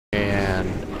and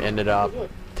ended up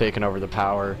taking over the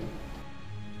power.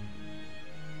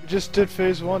 We just did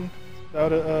phase 1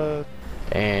 out of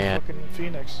And fucking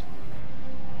Phoenix.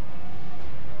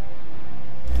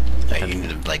 You need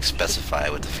to like specify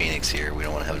with the Phoenix here. We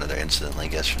don't want to have another incident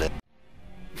like yesterday.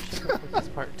 This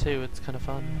part 2, it's kind of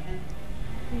fun.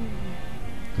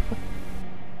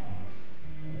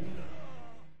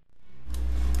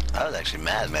 I was actually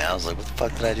mad, man. I was like, what the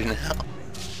fuck did I do now?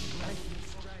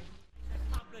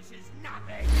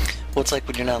 Well, it's like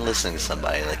when you're not listening to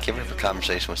somebody. Like, you ever have a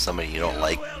conversation with somebody you don't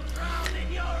like?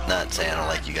 Not saying I don't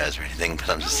like you guys or anything, but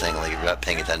I'm just saying, like, if you're not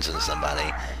paying attention to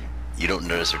somebody, you don't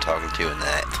notice they're talking to you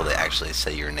until they actually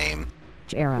say your name.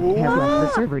 Era has left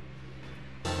the server.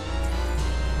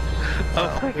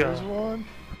 Oh my There's god. one.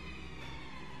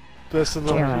 Best of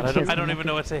luck. Yeah, I don't even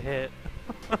know what to hit.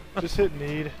 Just hit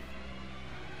need.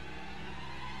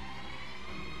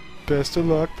 Best of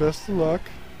luck, best of luck.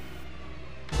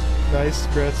 Nice,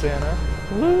 Kraziness.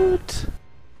 Woot!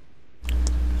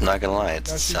 I'm not gonna lie, it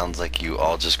Now she- sounds like you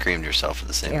all just screamed yourself at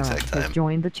the same Era exact has time.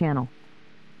 joined the channel.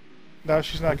 Now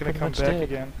she's not We gonna come pretty back much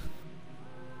did. again.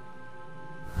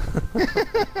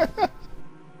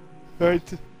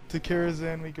 Alright, to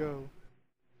Karazhan we go.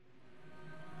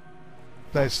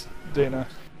 Nice, Dana.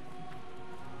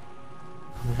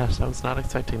 Oh my gosh, I was not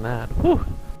expecting that. Whew!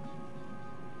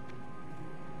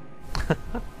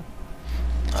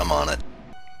 I'm on it.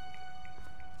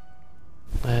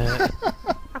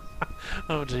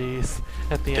 Oh jeez.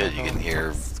 At the Good, end. you can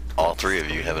hear all three of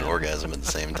you have an orgasm at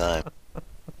the same time. It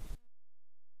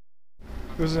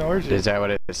was an orgy. is that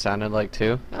what it sounded like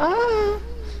too?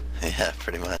 Yeah,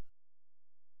 pretty much.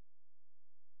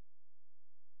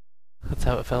 That's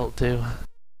how it felt too.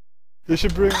 They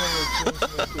should bring one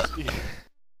of the